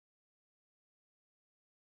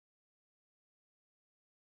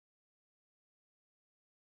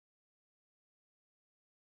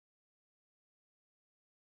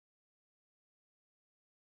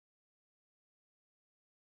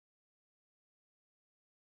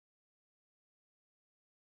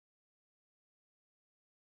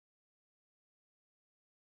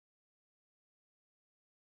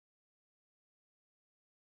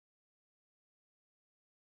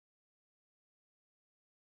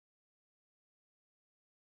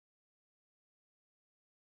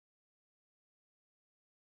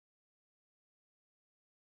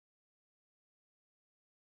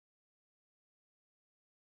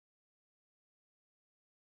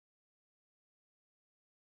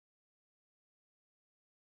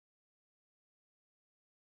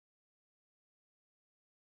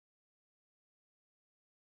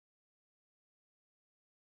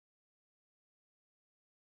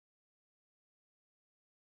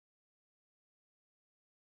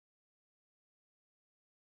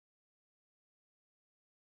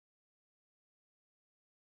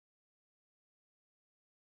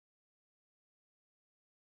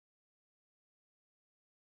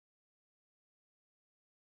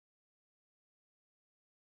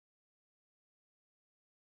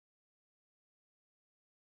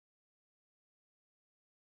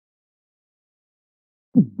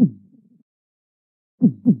How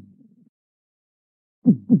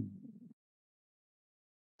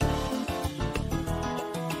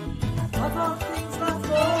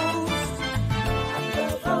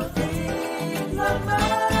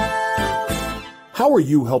are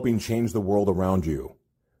you helping change the world around you?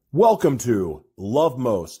 Welcome to Love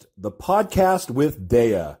Most, the podcast with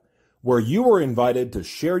Dea, where you are invited to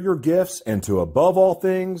share your gifts and to, above all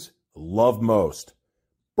things, love most.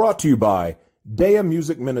 Brought to you by Dea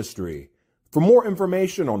Music Ministry. For more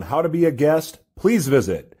information on how to be a guest, please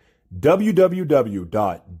visit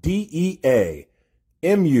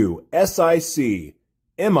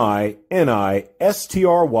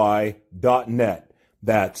www.deamusicministry.net.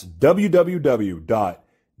 That's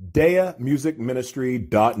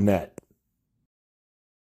www.deamusicministry.net.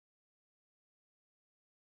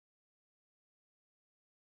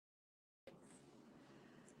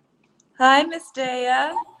 Hi, Miss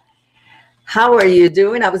Dea. How are you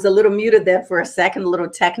doing? I was a little muted there for a second, a little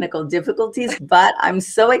technical difficulties, but I'm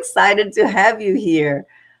so excited to have you here.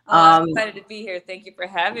 I'm excited to be here. Thank you for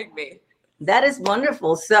having me. That is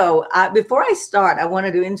wonderful. So before I start, I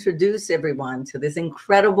wanted to introduce everyone to this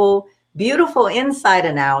incredible, beautiful, inside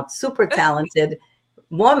and out, super talented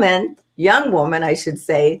woman, young woman, I should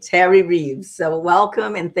say, Terry Reeves. So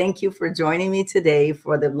welcome and thank you for joining me today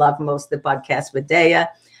for the Love Most, the podcast with Dea.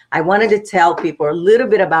 I wanted to tell people a little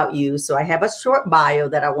bit about you. So I have a short bio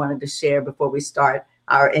that I wanted to share before we start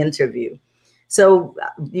our interview. So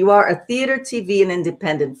you are a theater, TV, and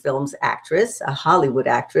independent films actress, a Hollywood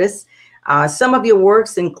actress. Some of your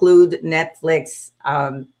works include Netflix,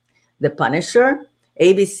 The Punisher,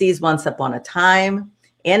 ABC's Once Upon a Time,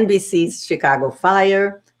 NBC's Chicago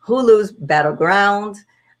Fire, Hulu's Battleground.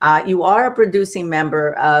 You are a producing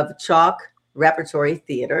member of Chalk Repertory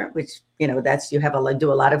Theater, which, you know, that's, you have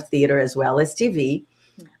do a lot of theater as well as TV.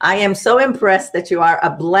 I am so impressed that you are a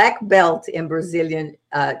black belt in Brazilian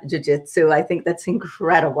Jiu-Jitsu. I think that's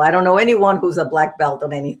incredible. I don't know anyone who's a black belt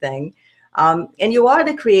on anything. And you are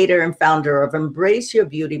the creator and founder of Embrace Your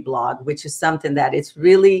Beauty blog, which is something that it's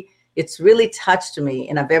really touched me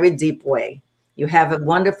in a very deep way. You have a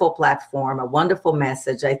wonderful platform, a wonderful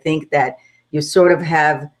message. I think that you sort of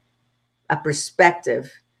have a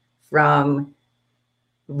perspective from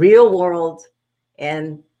real world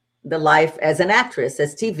and the life as an actress,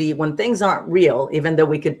 as TV, when things aren't real, even though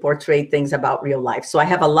we could portray things about real life. So I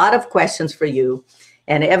have a lot of questions for you,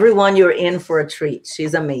 and everyone, you're in for a treat.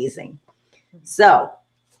 She's amazing. So,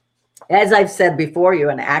 as I've said before, you're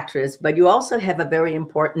an actress, but you also have a very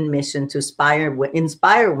important mission to inspire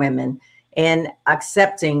women in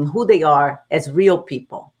accepting who they are as real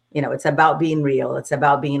people. You know, it's about being real. It's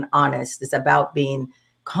about being honest. It's about being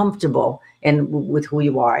comfortable with who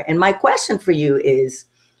you are. And my question for you is,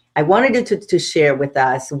 I wanted you to share with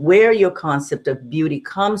us where your concept of beauty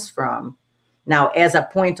comes from now as a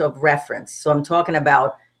point of reference. So I'm talking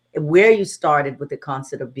about where you started with the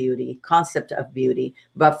concept of beauty,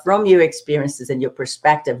 but from your experiences and your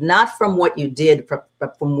perspective, not from what you did, but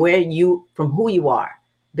from who you are,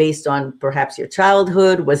 based on perhaps your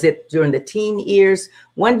childhood. Was it during the teen years?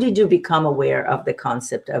 When did you become aware of the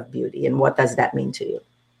concept of beauty, and what does that mean to you?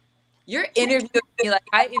 You're interviewing me like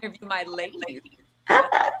I interview my ladies.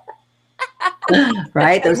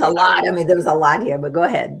 Right? There's a lot. I mean, there's a lot here, but go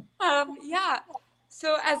ahead. Yeah.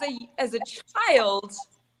 So as a child,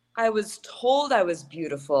 I was told I was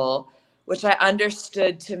beautiful, which I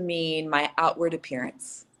understood to mean my outward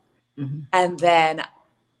appearance. Mm-hmm. And then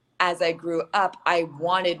as I grew up, I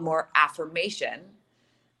wanted more affirmation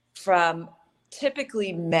from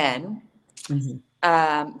typically men, mm-hmm.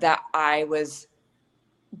 That I was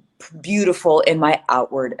beautiful in my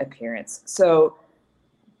outward appearance. So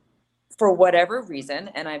for whatever reason,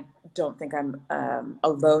 and I don't think I'm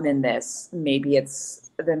alone in this, maybe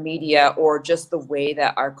it's the media or just the way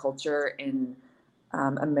that our culture in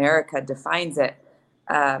America defines it,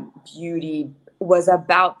 beauty was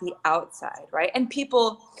about the outside, right? And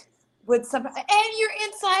people would sometimes, and your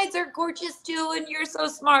insides are gorgeous too, and you're so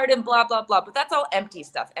smart and blah, blah, blah. But that's all empty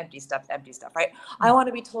stuff, right? Mm-hmm. I want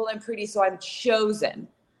to be told I'm pretty, so I'm chosen,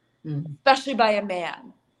 mm-hmm. especially by a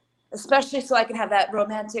man, especially so I can have that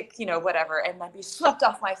romantic, whatever, and then be swept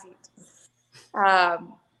off my feet.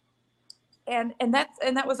 And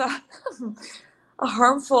that was a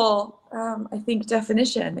harmful, I think,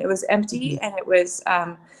 definition. It was empty, mm-hmm. and it was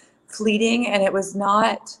fleeting, and it was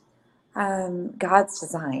not God's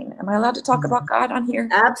design. Am I allowed to talk mm-hmm. about God on here?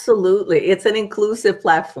 Absolutely. It's an inclusive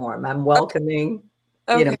platform. I'm welcoming.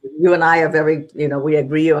 Okay. You and I are very, we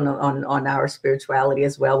agree on our spirituality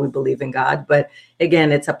as well. We believe in God, but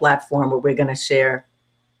again, it's a platform where we're going to share,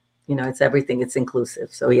 it's everything. It's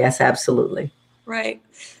inclusive. So yes, absolutely. Right.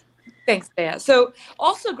 Thanks, Bea. So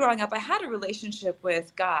also growing up, I had a relationship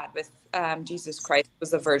with God, with Jesus Christ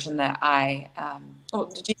was the version that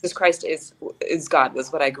Jesus Christ is God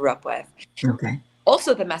was what I grew up with. Okay.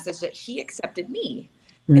 Also the message that he accepted me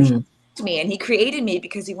and he Mm. loved me and he created me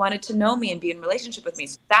because he wanted to know me and be in relationship with me.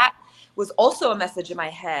 So that was also a message in my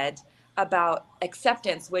head about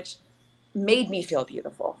acceptance, which made me feel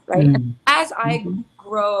beautiful, right? Mm. And as I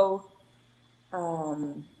grow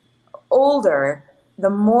older, the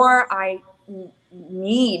more I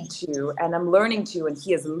need to, and I'm learning to, and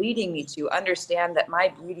he is leading me to understand that my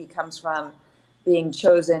beauty comes from being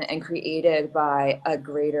chosen and created by a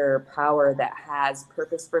greater power that has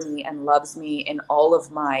purpose for me and loves me in all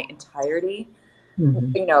of my entirety.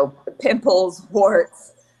 Mm-hmm. You know, pimples,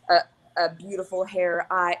 warts, a beautiful hair,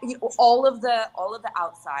 eye, all of the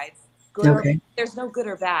outsides. Good Okay. there's no good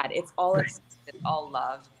or bad. It's all Right. it's all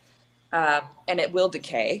love. And it will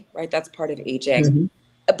decay, right? That's part of aging. Mm-hmm.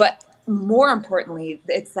 But more importantly,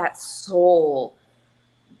 it's that soul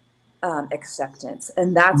acceptance.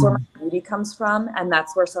 And that's where my beauty comes from. And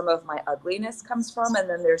that's where some of my ugliness comes from. And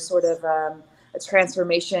then there's sort of a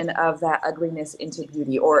transformation of that ugliness into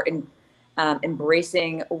beauty, or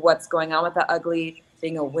embracing what's going on with the ugly,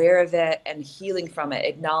 being aware of it and healing from it,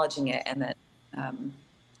 acknowledging it, and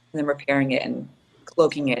then repairing it and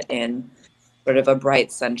cloaking it in sort of a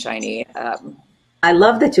bright, sunshiny. I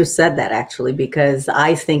love that you said that, actually, because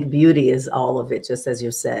I think beauty is all of it, just as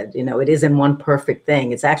you said. You know, it isn't one perfect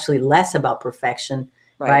thing. It's actually less about perfection,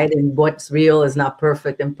 right? And what's real is not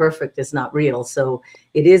perfect, and perfect is not real. So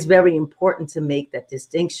it is very important to make that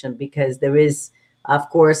distinction, because there is, of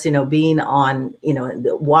course, you know, being on, you know,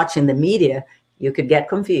 watching the media, you could get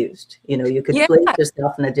confused. You know, you could place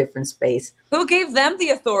yourself in a different space. Who gave them the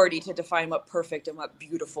authority to define what perfect and what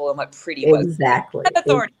beautiful and what pretty was? Exactly.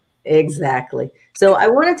 Authority. Exactly. So I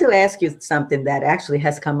wanted to ask you something that actually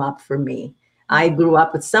has come up for me. I grew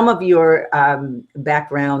up with some of your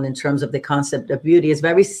background in terms of the concept of beauty is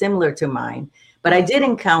very similar to mine, but I did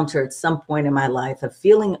encounter at some point in my life a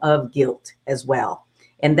feeling of guilt as well.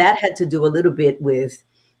 And that had to do a little bit with,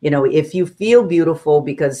 you know, if you feel beautiful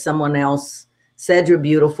because someone else said you're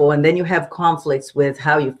beautiful, and then you have conflicts with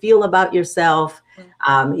how you feel about yourself.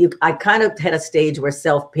 I kind of had a stage where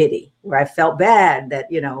self-pity, where I felt bad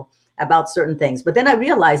that, you know, about certain things. But then I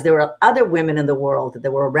realized there were other women in the world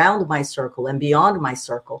that were around my circle and beyond my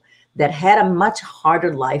circle that had a much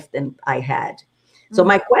harder life than I had. So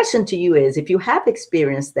my question to you is, if you have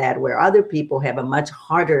experienced that, where other people have a much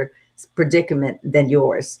harder predicament than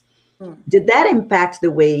yours, did that impact the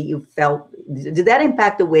way you felt? Did that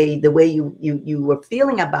impact the way you were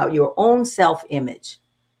feeling about your own self-image?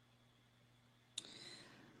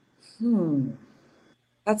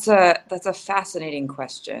 That's a fascinating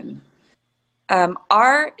question.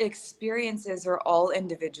 Our experiences are all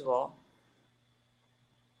individual,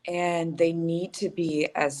 and they need to be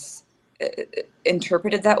as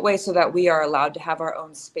interpreted that way so that we are allowed to have our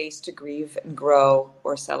own space to grieve and grow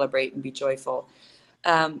or celebrate and be joyful.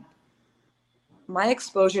 My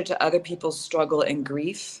exposure to other people's struggle and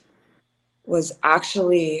grief was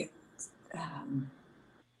actually,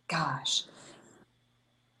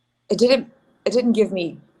 it didn't give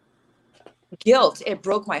me guilt. It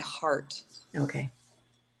broke my heart. Okay.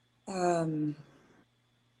 And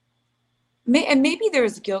maybe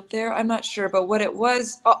there's guilt there. I'm not sure. But what it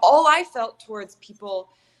was, all I felt towards people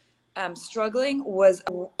struggling was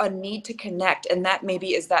a need to connect. And that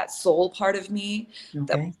maybe is that soul part of me. Okay.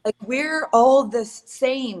 That, like, we're all the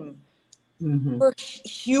same. We're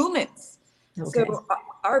humans. Okay. So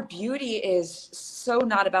our beauty is so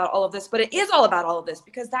not about all of this, but it is all about all of this,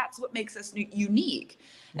 because that's what makes us unique.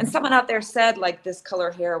 And someone out there said, like, this color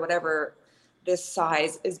hair, whatever, this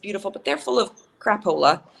size is beautiful, but they're full of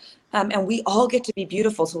crapola. And we all get to be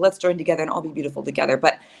beautiful. So let's join together and all be beautiful together.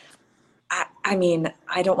 But I mean,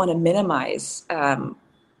 I don't want to minimize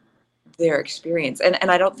their experience. And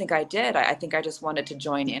I don't think I did. I think I just wanted to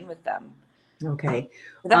join in with them. Okay.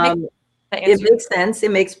 It makes sense.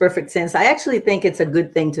 It makes perfect sense. I actually think it's a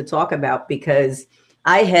good thing to talk about, because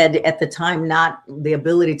I had at the time not the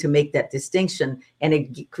ability to make that distinction, and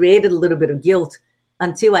it created a little bit of guilt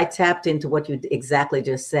until I tapped into what you exactly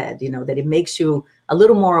just said, you know, that it makes you a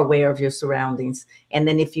little more aware of your surroundings. And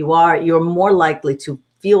then if you are, you're more likely to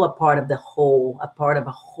feel a part of the whole, a part of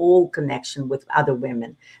a whole connection with other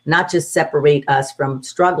women, not just separate us from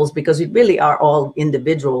struggles, because we really are all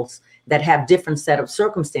individuals that have different set of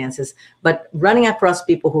circumstances. But running across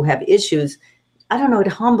people who have issues, I don't know, it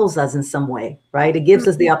humbles us in some way, right? It gives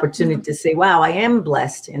us the opportunity to say, wow, I am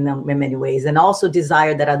blessed in many ways, and also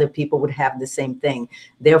desire that other people would have the same thing,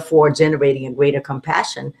 therefore generating a greater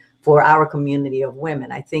compassion for our community of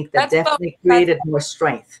women. I think that definitely created more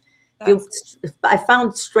strength. I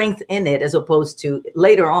found strength in it as opposed to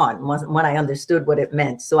later on when I understood what it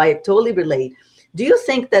meant. So I totally relate. Do you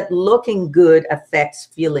think that looking good affects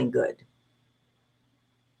feeling good?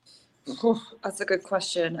 Oh, that's a good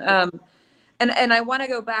question. And I want to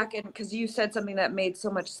go back, and because you said something that made so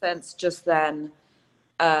much sense just then.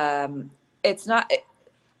 It's not.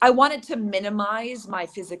 I wanted to minimize my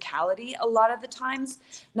physicality a lot of the times,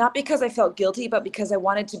 not because I felt guilty, but because I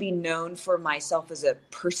wanted to be known for myself as a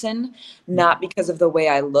person, not because of the way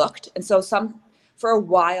I looked. And so for a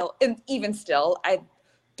while, and even still, I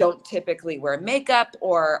don't typically wear makeup,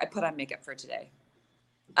 or I put on makeup for today.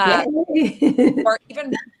 Or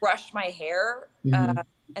even brush my hair.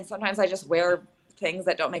 And sometimes I just wear things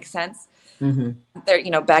that don't make sense.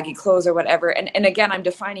 They're, baggy clothes or whatever. And again, I'm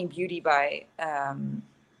defining beauty by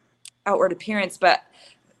outward appearance, but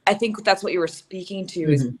I think that's what you were speaking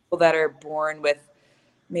to is people that are born with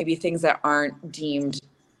maybe things that aren't deemed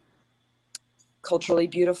culturally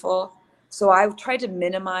beautiful. So I tried to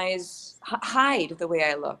minimize, hide the way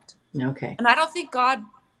I looked. Okay. And I don't think God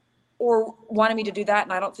wanted me to do that.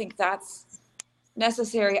 And I don't think that's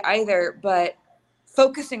necessary either, but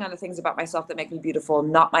focusing on the things about myself that make me beautiful,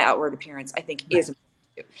 not my outward appearance, I think is important.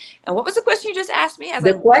 And what was the question you just asked me?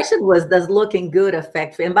 The question was, does looking good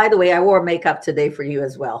affect? And by the way, I wore makeup today for you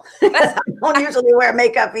as well. I don't usually wear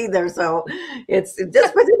makeup either, so it's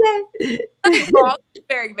just for today. Nothing wrong with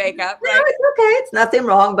wearing makeup, right? No, it's okay. It's nothing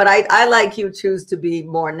wrong, but I like you choose to be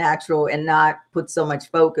more natural and not put so much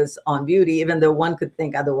focus on beauty, even though one could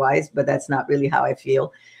think otherwise, but that's not really how I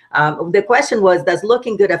feel. The question was, does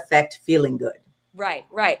looking good affect feeling good?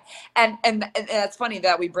 Right. And it's funny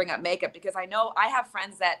that we bring up makeup, because I know I have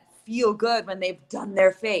friends that feel good when they've done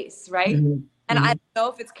their face, right? And I don't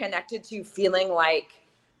know if it's connected to feeling like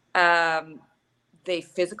they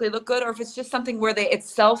physically look good, or if it's just something where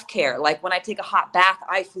it's self-care. Like when I take a hot bath,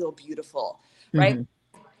 I feel beautiful, right?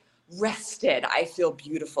 Rested, I feel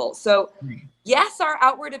beautiful. So yes, our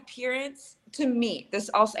outward appearance, to me, this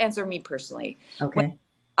also answer me personally. Okay.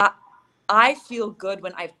 I feel good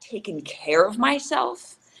when I've taken care of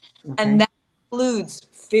myself. And that includes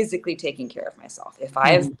physically taking care of myself. If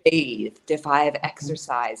I have bathed, if I have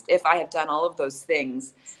exercised, if I have done all of those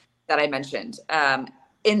things that I mentioned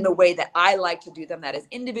in the way that I like to do them, that is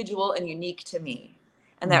individual and unique to me,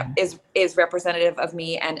 and that is representative of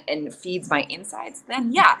me and feeds my insides,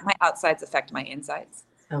 then yeah, my outsides affect my insides.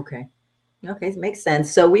 Okay, it makes sense.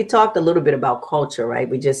 So we talked a little bit about culture, right?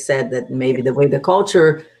 We just said that maybe the way the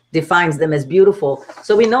culture defines them as beautiful.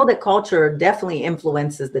 So we know that culture definitely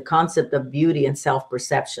influences the concept of beauty and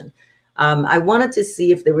self-perception. I wanted to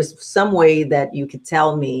see if there was some way that you could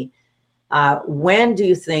tell me, when do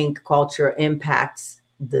you think culture impacts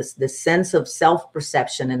the sense of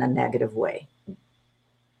self-perception in a negative way?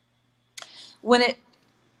 When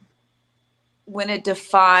it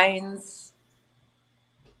defines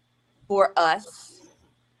for us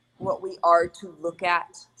what we are to look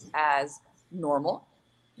at as normal.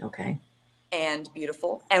 Okay. And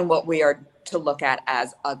beautiful, and what we are to look at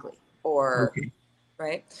as ugly, or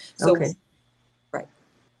right. So right.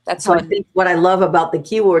 That's so how I think what I love about the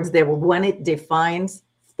keywords there were when it defines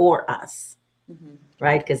for us,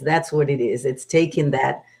 right? Because that's what it is. It's taking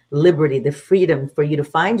that liberty, the freedom for you to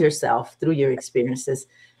find yourself through your experiences.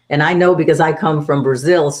 And I know because I come from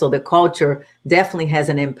Brazil, so the culture definitely has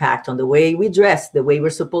an impact on the way we dress, the way we're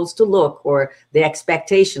supposed to look, or the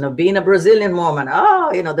expectation of being a Brazilian woman.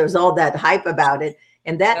 Oh, there's all that hype about it.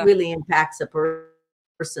 And that really impacts a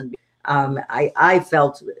person. I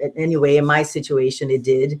felt anyway, in my situation, it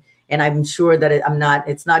did. And I'm sure that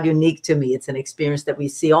it's not unique to me. It's an experience that we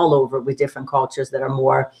see all over with different cultures that are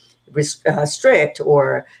more strict,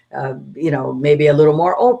 or maybe a little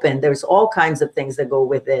more open. There's all kinds of things that go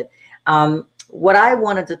with it. What I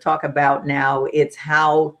wanted to talk about now, it's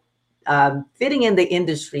how fitting in the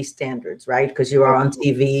industry standards, right? Because you are on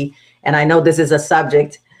TV, and I know this is a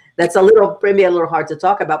subject that's maybe a little hard to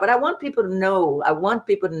talk about, but I want people to know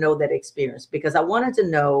that experience, because I wanted to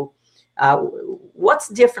know what's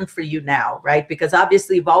different for you now, right? Because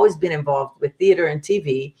obviously you've always been involved with theater and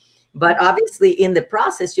TV, but obviously in the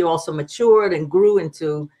process, you also matured and grew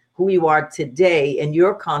into who you are today and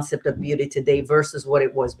your concept of beauty today versus what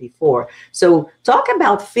it was before. So talk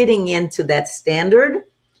about fitting into that standard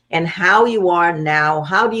and how you are now.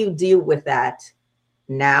 How do you deal with that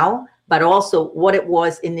now, but also what it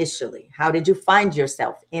was initially? How did you find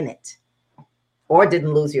yourself in it, or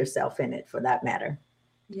didn't lose yourself in it for that matter?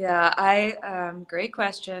 Yeah, great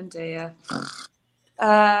question, Dea.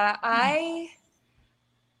 I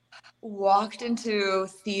walked into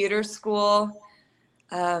theater school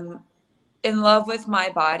in love with my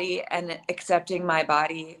body and accepting my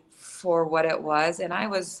body for what it was. And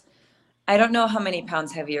I don't know how many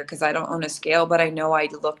pounds heavier because I don't own a scale, but I know I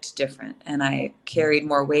looked different and I carried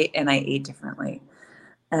more weight and I ate differently.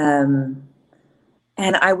 And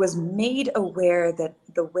I was made aware that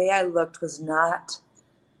the way I looked was not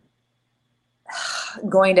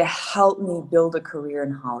going to help me build a career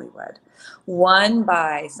in Hollywood. One,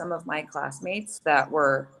 by some of my classmates that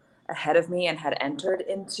were ahead of me and had entered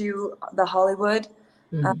into the Hollywood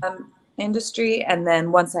industry. And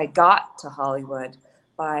then once I got to Hollywood,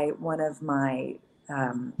 by one of my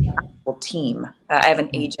team. I have an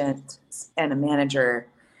agent and a manager.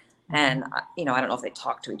 And, I don't know if they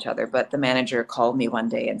talk to each other, but the manager called me one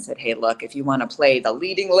day and said, hey, look, if you want to play the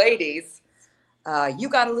leading ladies, you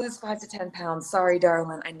got to lose 5 to 10 pounds. Sorry,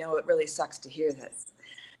 darling. I know it really sucks to hear this.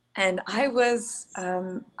 And I was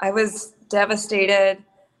devastated,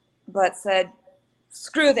 but said,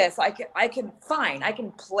 screw this. I can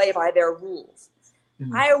play by their rules.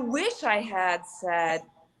 Mm-hmm. I wish I had said,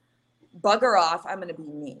 bugger off, I'm going to be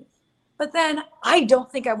me. But then I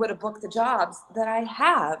don't think I would have booked the jobs that I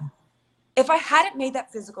have if I hadn't made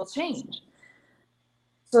that physical change.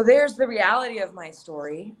 So there's the reality of my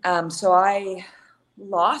story. So I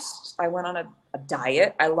went on a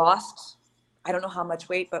diet. I lost, I don't know how much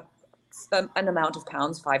weight, but an amount of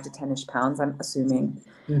pounds, 5 to 10-ish pounds, I'm assuming.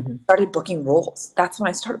 Mm-hmm. Started booking roles. That's when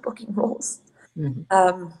I started booking roles,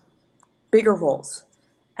 bigger roles.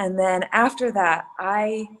 And then after that,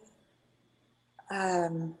 I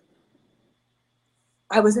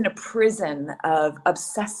was in a prison of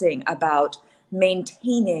obsessing about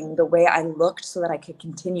maintaining the way I looked so that I could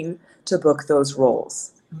continue to book those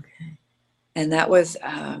roles. Okay. And that was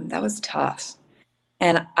tough.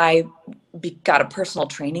 And I got a personal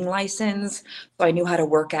training license, so I knew how to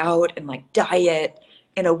work out and diet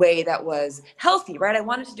in a way that was healthy, right? I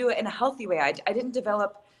wanted to do it in a healthy way. I didn't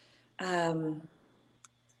develop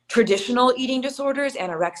traditional eating disorders,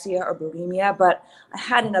 anorexia or bulimia, but I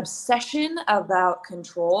had an obsession about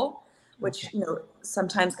control, which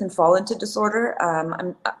sometimes can fall into disorder,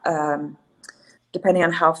 depending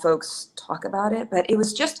on how folks talk about it. But it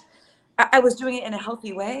was just, I was doing it in a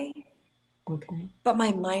healthy way, but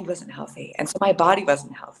my mind wasn't healthy, and so my body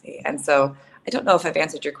wasn't healthy. And so I don't know if I've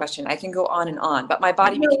answered your question. I can go on, but my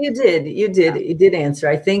body. No, you did answer.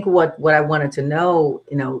 I think what I wanted to know,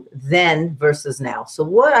 then versus now. So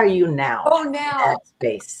what are you now? Oh, now. In that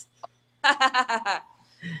space.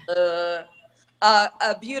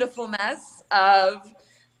 A beautiful mess of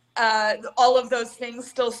all of those things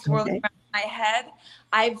still swirling around my head.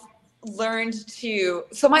 I've learned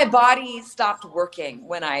so my body stopped working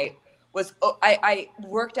when I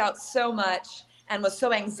worked out so much and was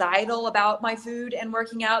so anxietal about my food and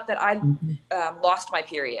working out that I lost my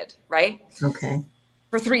period, right? Okay.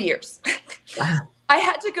 For 3 years. Wow. I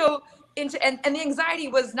had to go into, and the anxiety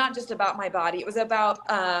was not just about my body, it was about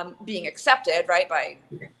being accepted, right?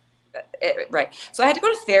 Right. So I had to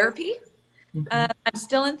go to therapy. I'm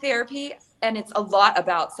still in therapy, and it's a lot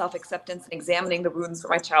about self-acceptance and examining the wounds from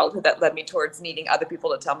my childhood that led me towards needing other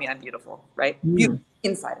people to tell me I'm beautiful, right? Beautiful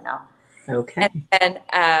inside and out. Okay.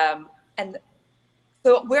 And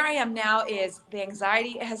so where I am now is the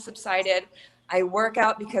anxiety has subsided. I work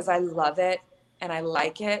out because I love it and I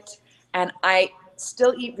like it. And I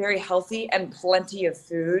still eat very healthy and plenty of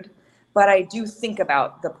food, but I do think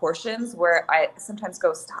about the portions where I sometimes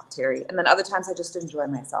go, stop, Terry. And then other times I just enjoy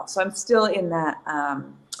myself. So I'm still in that,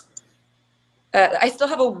 I still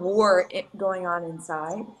have a war going on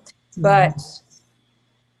inside, but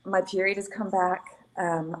my period has come back.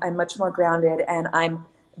 I'm much more grounded, and I'm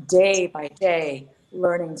day by day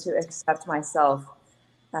learning to accept myself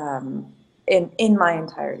in my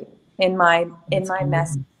entirety, in my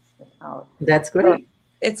mess. That's great.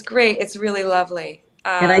 It's great. It's really lovely.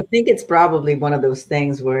 And I think it's probably one of those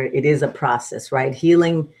things where it is a process, right?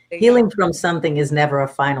 Healing from something is never a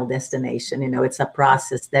final destination. It's a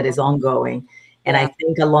process that is ongoing. And I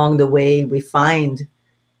think along the way we find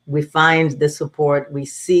the support, we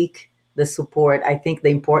seek the support. I think the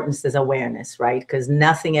importance is awareness, right? Because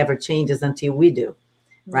nothing ever changes until we do,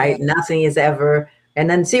 right? Yeah. Nothing is ever,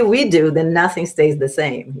 and until we do, then nothing stays the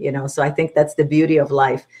same, So I think that's the beauty of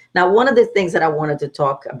life. Now, one of the things that I wanted to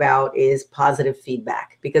talk about is positive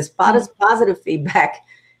feedback, because positive feedback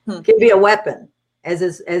can be a weapon, as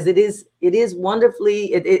it is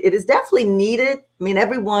wonderfully, it is definitely needed. I mean,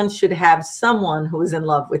 everyone should have someone who is in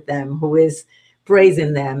love with them, who is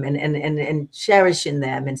praising them and cherishing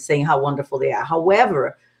them and saying how wonderful they are.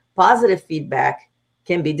 However, positive feedback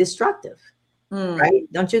can be destructive,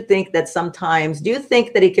 right? Don't you think that sometimes, do you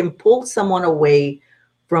think that it can pull someone away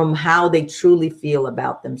from how they truly feel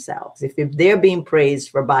about themselves. If they're being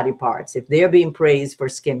praised for body parts, if they're being praised for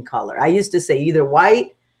skin color. I used to say either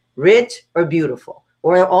white, rich, or beautiful,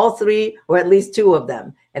 or all three, or at least two of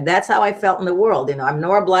them. And that's how I felt in the world. You know, I'm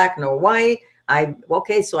nor black nor white.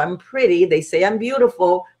 Okay, so I'm pretty. They say I'm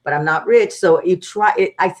beautiful, but I'm not rich. So you try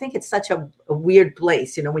it. I think it's such a weird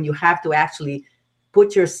place, you know, when you have to actually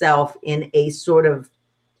put yourself in a sort of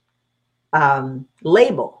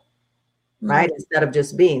label, right? Instead of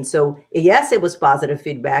just being. So yes, it was positive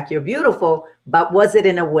feedback. You're beautiful, but was it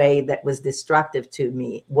in a way that was destructive to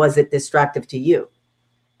me? Was it destructive to you?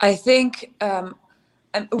 I think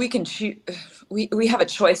and we can choose. We have a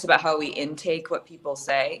choice about how we intake what people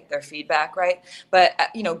say, their feedback, right? But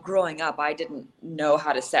you know, growing up, I didn't know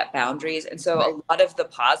how to set boundaries, and so a lot of the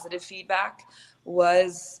positive feedback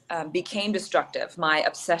became destructive. My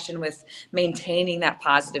obsession with maintaining that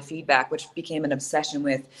positive feedback, which became an obsession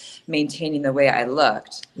with maintaining the way I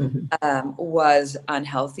looked, was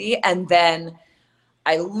unhealthy. And then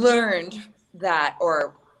I learned that,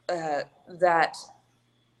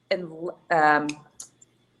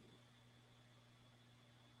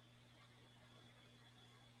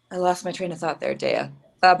 I lost my train of thought there, Dea.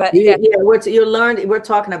 But yeah, you learned. We're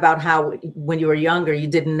talking about how when you were younger, you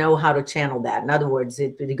didn't know how to channel that. In other words,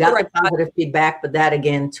 you got the positive feedback, but that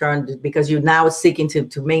again turned because you're now seeking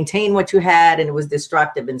to maintain what you had, and it was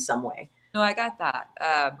destructive in some way. No, I got that.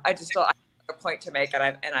 I just still have a point to make,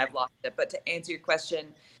 and I've lost it. But to answer your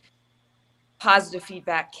question, positive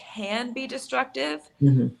feedback can be destructive.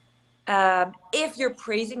 If you're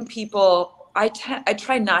praising people, I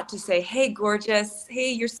try not to say, "Hey, gorgeous,"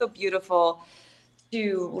 "Hey, you're so beautiful,"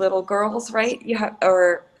 to little girls, right?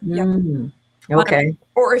 Okay.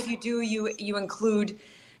 Or if you do, you include,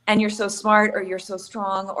 "And you're so smart," or "You're so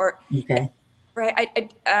strong," or right.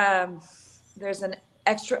 There's an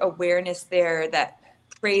extra awareness there that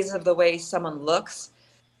praise of the way someone looks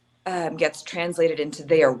gets translated into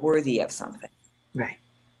they are worthy of something. Right.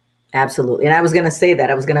 Absolutely. And I was going to say that.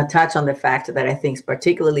 I was going to touch on the fact that I think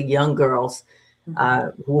particularly young girls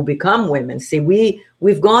who will become women. See,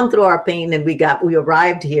 we've gone through our pain and we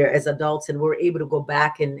arrived here as adults and we're able to go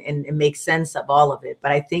back and make sense of all of it.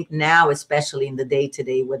 But I think now, especially in the day to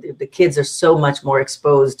day, where the kids are so much more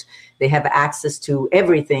exposed, they have access to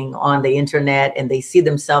everything on the internet and they see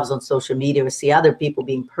themselves on social media or see other people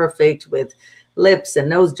being perfect with lips and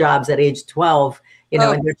nose jobs at age 12, you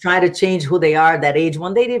know, and they're trying to change who they are at that age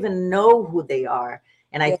when they don't even know who they are.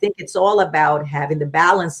 And I think it's all about having the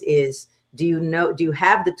balance is, do you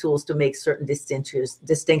have the tools to make certain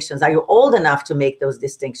distinctions? Are you old enough to make those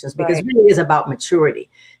distinctions? Because it really is about maturity.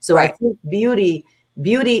 So I think beauty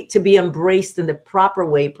to be embraced in the proper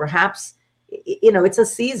way, perhaps, you know, it's a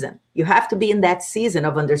season. You have to be in that season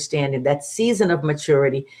of understanding, that season of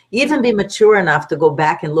maturity, even be mature enough to go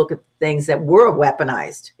back and look at things that were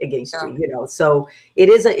weaponized against you, you know. So it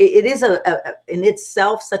is in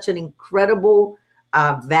itself such an incredible,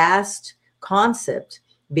 vast concept,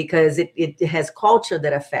 because it has culture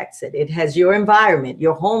that affects it. It has your environment,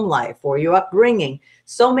 your home life, or your upbringing.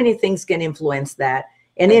 So many things can influence that.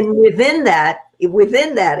 And then within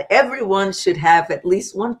that, everyone should have at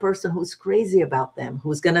least one person who's crazy about them,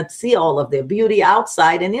 who's going to see all of their beauty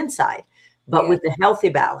outside and inside, but with the healthy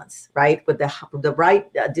balance, right? With the right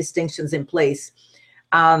distinctions in place.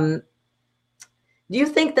 Do you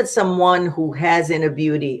think that someone who has inner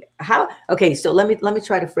beauty, so let me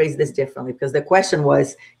try to phrase this differently, because the question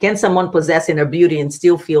was, can someone possess inner beauty and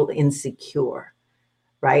still feel insecure,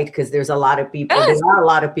 right? Because there are a lot of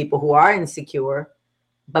people who are insecure,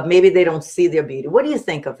 but maybe they don't see their beauty. What do you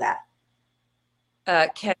think of that?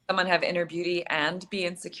 Can someone have inner beauty and be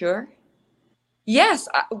insecure? Yes,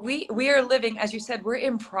 we are living, as you said, we're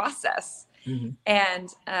in process. And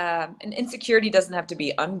insecurity doesn't have to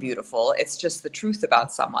be unbeautiful. It's just the truth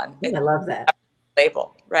about someone. I love that.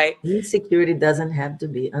 Label, right? Insecurity doesn't have to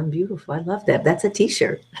be unbeautiful. I love that. That's a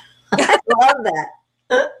t-shirt. I love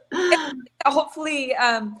that. Hopefully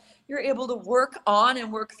you're able to work on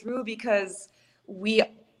and work through, because we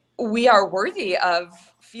are worthy of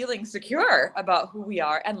feeling secure about who we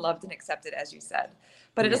are and loved and accepted, as you said.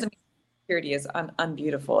 But it doesn't mean insecurity is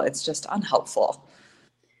unbeautiful. It's just unhelpful.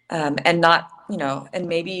 And not, you know, and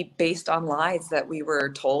maybe based on lies that we were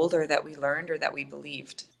told or that we learned or that we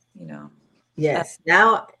believed, you know. Yes.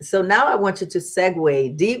 Now I want you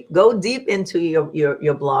to go deep into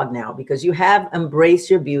your blog now, because you have Embrace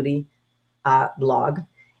Your Beauty blog,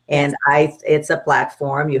 and it's a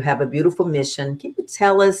platform. You have a beautiful mission. Can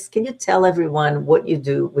you tell everyone what you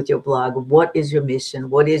do with your blog? What is your mission?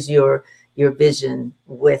 What is your vision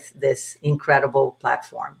with this incredible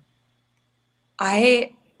platform?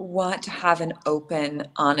 I want to have an open,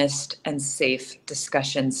 honest, and safe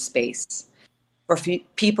discussion space for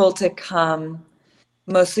people to come,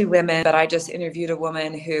 mostly women, but I just interviewed a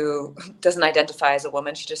woman who doesn't identify as a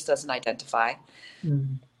woman. She just doesn't identify.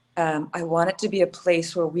 I want it to be a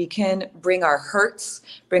place where we can bring our hurts,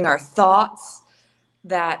 bring our thoughts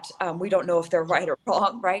that we don't know if they're right or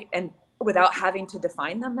wrong, right? And without having to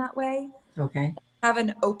define them that way. Okay. Have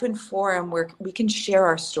an open forum where we can share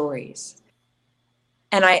our stories.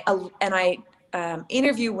 And I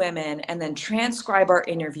interview women and then transcribe our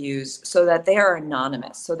interviews so that they are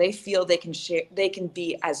anonymous. So they feel they can share, they can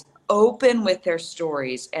be as open with their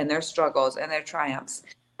stories and their struggles and their triumphs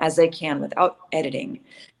as they can without editing.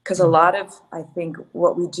 Because a lot of, I think,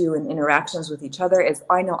 what we do in interactions with each other is,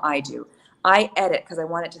 I know I do. I edit because I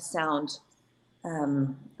want it to sound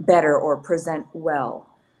better or present well.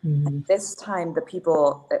 At this time, the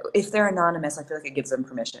people, if they're anonymous, I feel like it gives them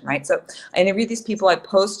permission, right? So I interview these people, I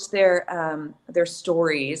post their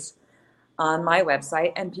stories on my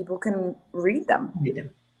website, and people can read them.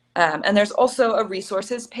 And there's also a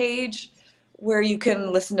resources page where you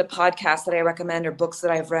can listen to podcasts that I recommend or books that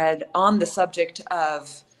I've read on the subject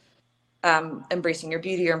of embracing your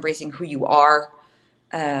beauty or embracing who you are.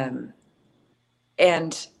 And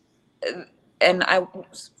I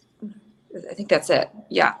think that's it.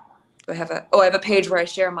 Yeah. I have a page where I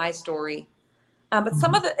share my story. But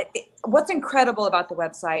some of what's incredible about the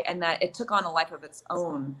website, and that it took on a life of its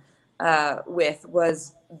own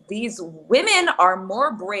was these women are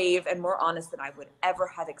more brave and more honest than I would ever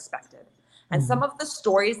have expected. And some of the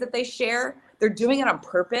stories that they share, they're doing it on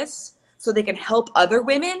purpose so they can help other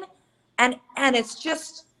women. And it's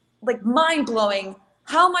just like mind blowing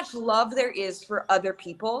how much love there is for other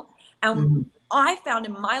people. And I found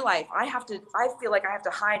in my life, I feel like I have to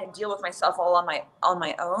hide and deal with myself all on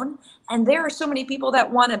my own. And there are so many people that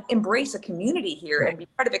want to embrace a community here and be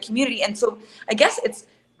part of a community. And so I guess it's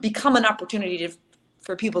become an opportunity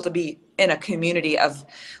for people to be in a community of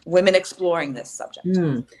women exploring this subject.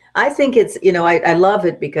 I think it's, I love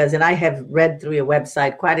it because, and I have read through your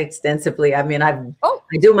website quite extensively. I mean, I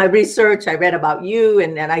do my research, I read about you,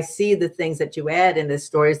 and I see the things that you add and the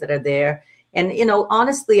stories that are there. And,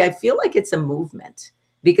 honestly, I feel like it's a movement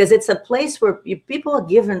because it's a place where people are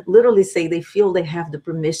given, literally say they feel they have the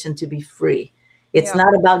permission to be free. It's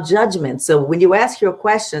not about judgment. So when you ask your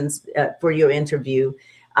questions for your interview,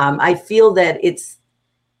 I feel that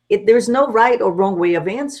there's no right or wrong way of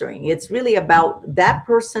answering. It's really about that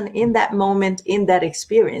person in that moment, in that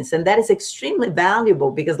experience. And that is extremely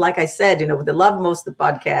valuable because, like I said, with the Love Most, the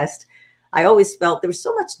podcast, I always felt there was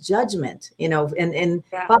so much judgment, and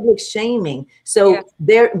public shaming. So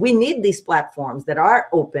we need these platforms that are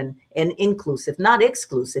open and inclusive, not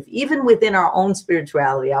exclusive. Even within our own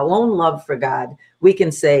spirituality, our own love for God, we can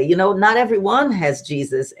say, not everyone has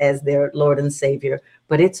Jesus as their Lord and Savior,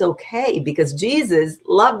 but it's okay because Jesus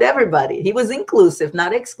loved everybody. He was inclusive,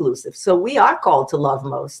 not exclusive. So we are called to love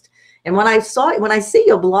most. And when I see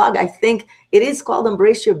your blog, I think it is called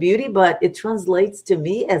Embrace Your Beauty, but it translates to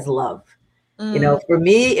me as love. For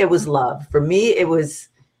me, it was love. For me, it was,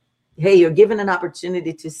 hey, you're given an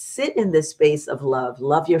opportunity to sit in this space of love.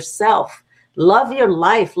 Love yourself. Love your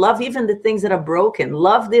life. Love even the things that are broken.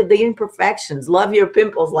 Love the imperfections. Love your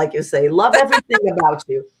pimples, like you say. Love everything about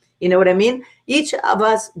you. You know what I mean? Each of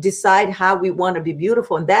us decide how we want to be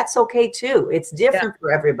beautiful, and that's okay too. It's different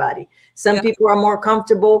for everybody. Some people are more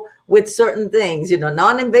comfortable with certain things,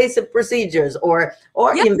 non-invasive procedures or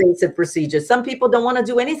invasive procedures. Some people don't want to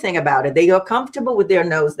do anything about it. They are comfortable with their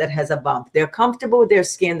nose that has a bump. They're comfortable with their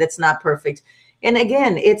skin that's not perfect. And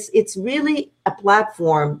again, it's really a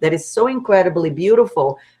platform that is so incredibly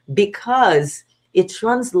beautiful because it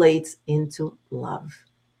translates into love.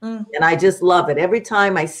 And I just love it. Every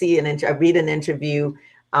time I see I read an interview,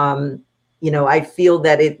 I feel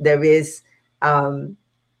that there is,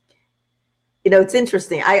 it's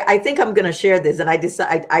interesting. I think I'm going to share this, and I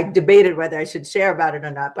debated whether I should share about it or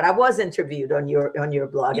not. But I was interviewed on your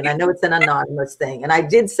blog, and I know it's an anonymous thing. And I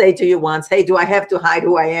did say to you once, "Hey, do I have to hide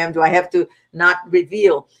who I am? Do I have to not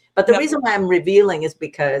reveal?" But the reason why I'm revealing is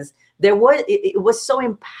because it was so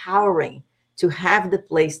empowering to have the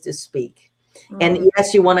place to speak. And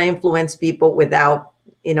yes, you want to influence people without,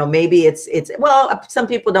 maybe it's some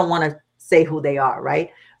people don't want to say who they are,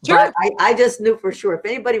 right? Sure. But I just knew for sure if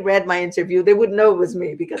anybody read my interview, they would know it was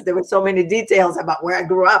me because there were so many details about where I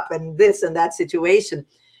grew up and this and that situation.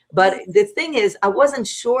 But the thing is, I wasn't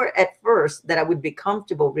sure at first that I would be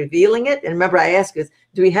comfortable revealing it. And remember, I asked you,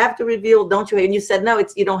 do we have to reveal? Don't you? And you said, no,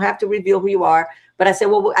 you don't have to reveal who you are. But I said,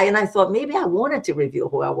 and I thought maybe I wanted to reveal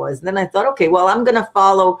who I was. And then I thought, okay, well, I'm going to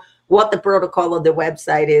follow what the protocol of the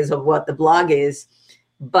website is or what the blog is.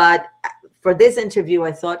 But for this interview,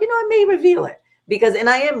 I thought, I may reveal it and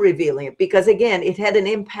I am revealing it because, again, it had an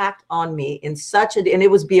impact on me and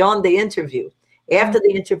it was beyond the interview. After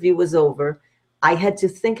the interview was over, I had to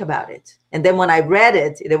think about it. And then when I read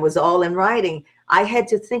it, it was all in writing. I had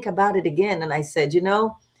to think about it again. And I said,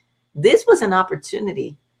 this was an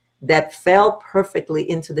opportunity that fell perfectly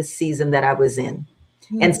into the season that I was in.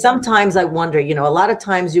 And sometimes I wonder, a lot of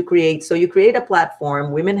times you create a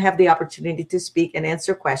platform, women have the opportunity to speak and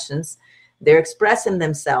answer questions. They're expressing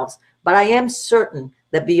themselves. But I am certain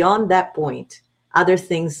that beyond that point, other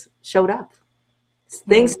things showed up.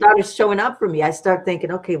 Things started showing up for me. I start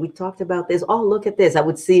thinking, okay, we talked about this. Oh, look at this. I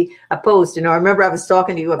would see a post. I remember I was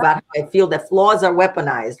talking to you about how I feel that flaws are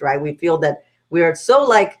weaponized, right? We feel that we are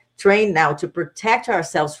so trained now to protect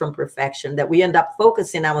ourselves from perfection that we end up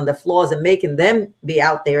focusing on the flaws and making them be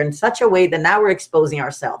out there in such a way that now we're exposing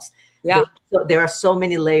ourselves. Yeah. So there are so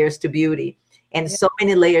many layers to beauty and so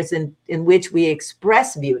many layers in which we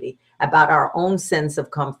express beauty about our own sense of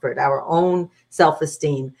comfort, our own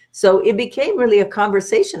self-esteem. So it became really a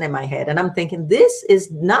conversation in my head. And I'm thinking, this is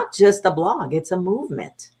not just a blog, it's a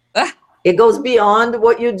movement. It goes beyond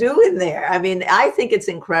what you do in there. I mean, I think it's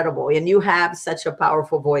incredible. And you have such a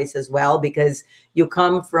powerful voice as well, because you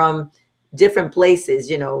come from different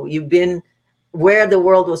places. You've been where the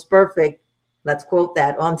world was perfect. Let's quote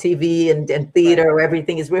that, on TV and theater, where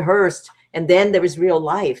everything is rehearsed. And then there is real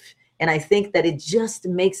life. And I think that it just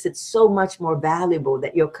makes it so much more valuable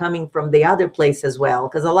that you're coming from the other place as well.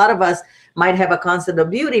 Because a lot of us might have a concept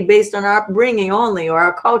of beauty based on our upbringing only or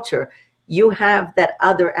our culture. You have that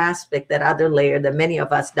other aspect, that other layer that many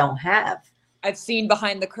of us don't have. I've seen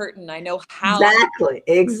behind the curtain. I know how.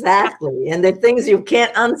 Exactly. And the things you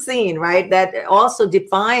can't unseen, right? That also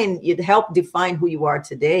help define who you are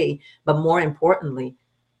today. But more importantly,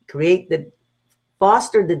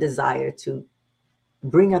 foster the desire to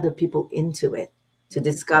bring other people into it, to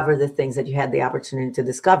discover the things that you had the opportunity to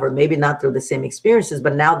discover. Maybe not through the same experiences,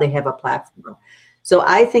 but now they have a platform. So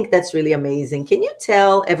I think that's really amazing. Can you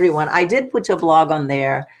tell everyone, I did put your blog on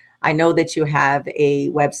there. I know that you have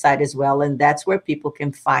a website as well, and that's where people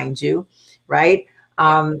can find you, right?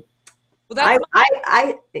 Well, that's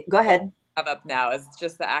go ahead. I have up now. It's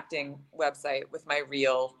just the acting website with my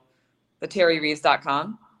reel, the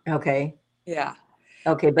terryreeves.com. Okay. Yeah.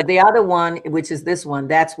 Okay, but the other one, which is this one,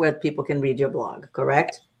 that's where people can read your blog,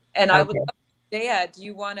 correct? And I would, Dea, do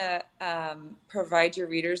you want to provide your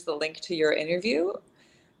readers the link to your interview,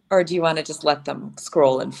 or do you want to just let them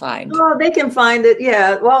scroll and find? Oh, they can find it.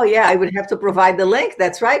 Yeah. Well, yeah, I would have to provide the link.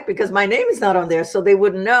 That's right, because my name is not on there, so they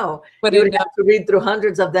wouldn't know. But you would have to read through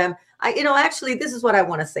hundreds of them. Actually, this is what I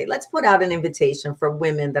want to say. Let's put out an invitation for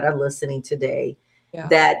women that are listening today. Yeah.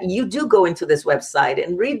 That you do go into this website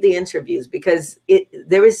and read the interviews, because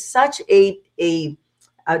there is such a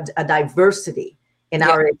diversity in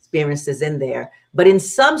our experiences in there. But in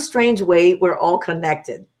some strange way, we're all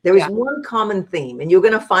connected. There is one common theme, and you're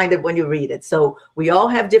going to find it when you read it. So we all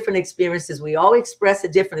have different experiences. We all express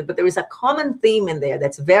it differently, but there is a common theme in there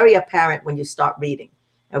that's very apparent when you start reading.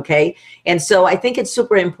 Okay. And so I think it's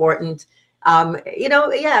super important. Maybe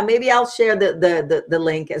I'll share the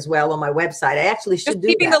link as well on my website. I actually should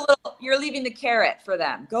do that. You're leaving the carrot for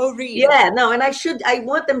them. Go read. Yeah, no, and I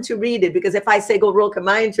want them to read it, because if I say go look at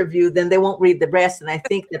my interview, then they won't read the rest. And I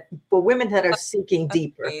think that for women that are seeking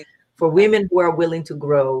deeper, for women who are willing to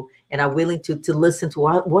grow and are willing to listen to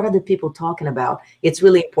what are the people talking about, it's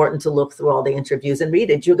really important to look through all the interviews and read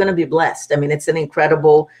it. You're going to be blessed. I mean, it's an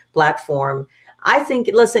incredible platform. I think,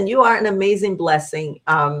 listen, you are an amazing blessing.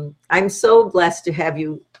 I'm so blessed to have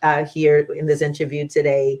you here in this interview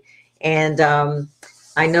today. And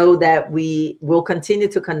I know that we will continue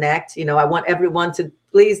to connect. I want everyone to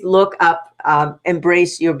please look up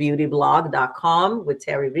embraceyourbeautyblog.com with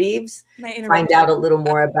Terry Reeves. Find out a little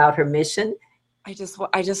more about her mission. I just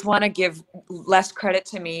want to give less credit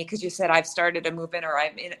to me, because you said I've started a movement, or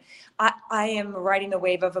I am riding the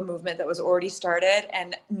wave of a movement that was already started,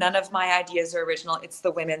 and none of my ideas are original. It's the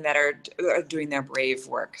women that are doing their brave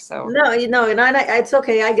work. So no, and it's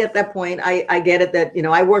okay. I get that point. I get it that,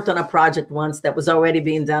 I worked on a project once that was already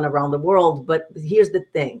being done around the world. But here's the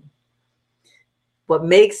thing. What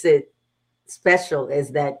makes it special is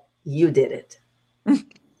that you did it.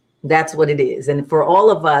 That's what it is. And for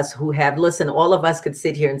all of us who have listened, all of us could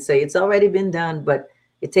sit here and say it's already been done, but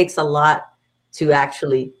it takes a lot to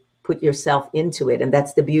actually put yourself into it. And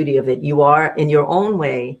that's the beauty of it. You are, in your own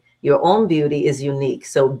way, your own beauty is unique.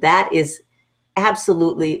 So that is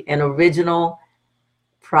absolutely an original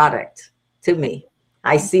product to me.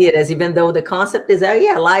 I see it as, even though the concept is,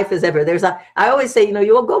 life is ever. I always say,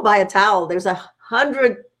 you'll go buy a towel. There's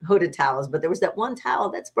 100 hooded towels, but there was that one towel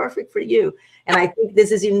that's perfect for you. And I think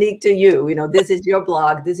this is unique to you. You know, this is your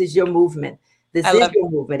blog. This is your movement. This is your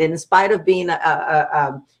movement. And in spite of being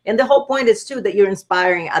and the whole point is too, that you're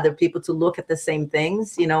inspiring other people to look at the same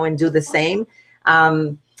things, you know, and do the same.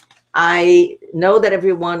 I know that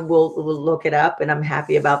everyone will look it up, and I'm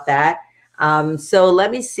happy about that. So let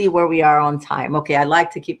me see where we are on time. Okay, I like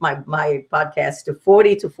to keep my podcast to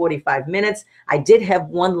 40 to 45 minutes. I did have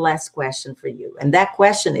one last question for you. And that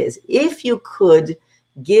question is, if you could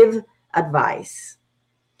give advice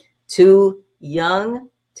to young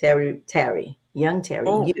Terry,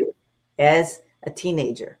 you as a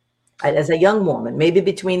teenager, as a young woman, maybe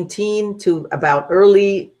between teen to about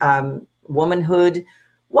early womanhood,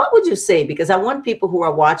 what would you say? Because I want people who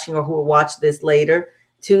are watching or who will watch this later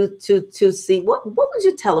to see what would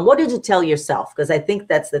you tell them? What did you tell yourself? Because I think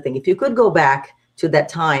that's the thing. If you could go back to that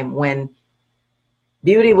time when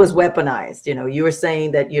beauty was weaponized, you know, you were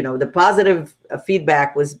saying that, you know, the positive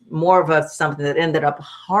feedback was more of something that ended up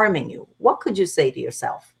harming you. What could you say to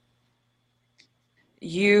yourself?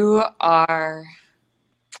 You are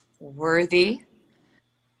worthy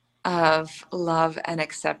of love and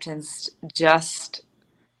acceptance just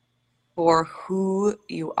for who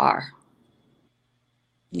you are.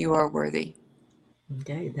 You are worthy.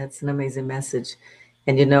 Okay, that's an amazing message.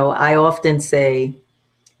 And, you know, I often say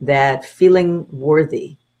that feeling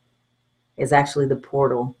worthy is actually the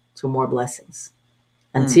portal to more blessings.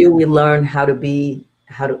 Until we learn how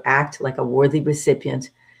to act like a worthy recipient,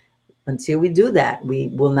 until we do that, we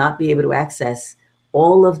will not be able to access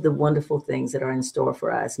all of the wonderful things that are in store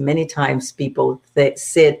for us. Many times people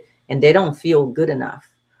sit and they don't feel good enough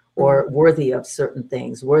or worthy of certain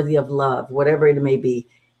things, worthy of love, whatever it may be.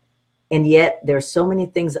 And yet there's so many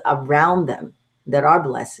things around them that are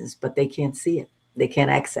blessings, but they can't see it. They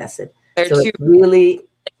can't access it. They're so too it's really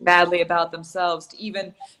badly about themselves to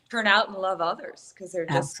even turn out and love others, because they're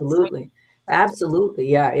just absolutely,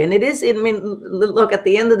 yeah. And it is, I mean, look, at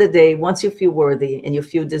the end of the day, once you feel worthy and you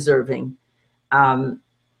feel deserving,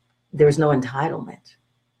 there's no entitlement.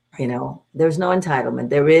 You know, there's no entitlement.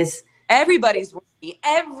 There is. Everybody's worthy.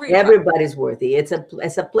 Everybody's worthy. It's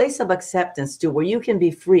a place of acceptance too, where you can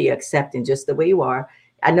be free, accepting just the way you are.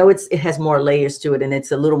 I know it has more layers to it, and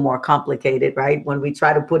it's a little more complicated, right? When we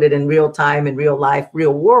try to put it in real time, in real life,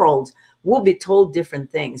 real world, we'll be told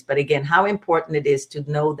different things. But again, how important it is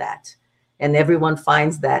to know that. And everyone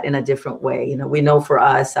finds that in a different way. You know, we know for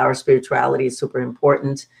us, our spirituality is super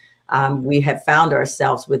important. We have found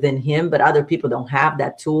ourselves within him, but other people don't have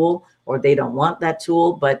that tool, or they don't want that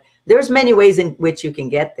tool. But there's many ways in which you can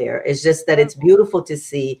get there. It's just that it's beautiful to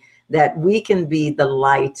see that we can be the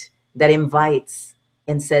light that invites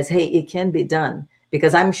and says, hey, it can be done.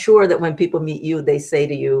 Because I'm sure that when people meet you, they say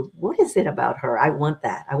to you, what is it about her? I want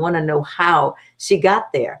that. I want to know how she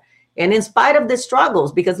got there. And in spite of the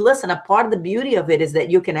struggles, because listen, a part of the beauty of it is that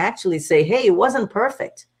you can actually say, hey, it wasn't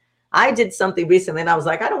perfect. I did something recently and I was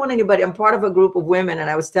like, I don't want anybody. I'm part of a group of women. And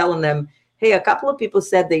I was telling them, hey, a couple of people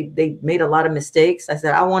said they made a lot of mistakes. I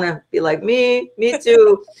said, I want to be like me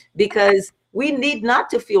too, because we need not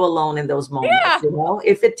to feel alone in those moments. Yeah. You know,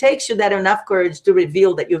 if it takes you that enough courage to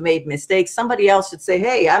reveal that you've made mistakes, somebody else should say,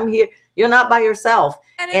 hey, I'm here. You're not by yourself.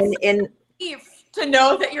 And to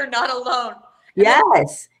know that you're not alone.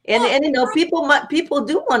 Yes. And you know, people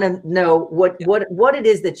do want to know what it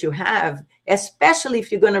is that you have, especially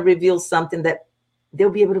if you're going to reveal something that they'll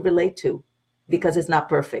be able to relate to, because it's not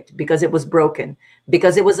perfect, because it was broken,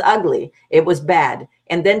 because it was ugly, it was bad.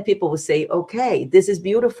 And then people will say, okay, this is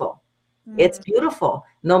beautiful. It's beautiful.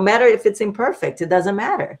 No matter if it's imperfect, it doesn't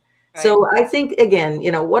matter. Right. So I think, again,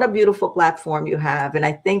 you know, what a beautiful platform you have. And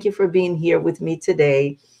I thank you for being here with me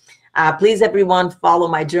today. Please, everyone, follow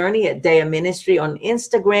my journey at Dea Ministry on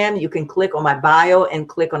Instagram. You can click on my bio and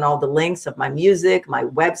click on all the links of my music, my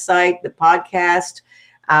website, the podcast.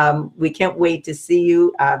 We can't wait to see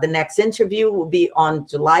you. The next interview will be on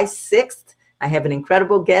July 6th. I have an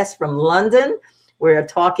incredible guest from London. We're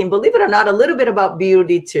talking, believe it or not, a little bit about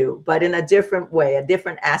beauty too, but in a different way, a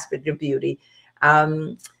different aspect of beauty.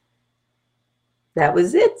 That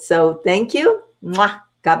was it. So thank you. Mwah.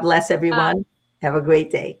 God bless everyone. Have a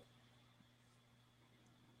great day.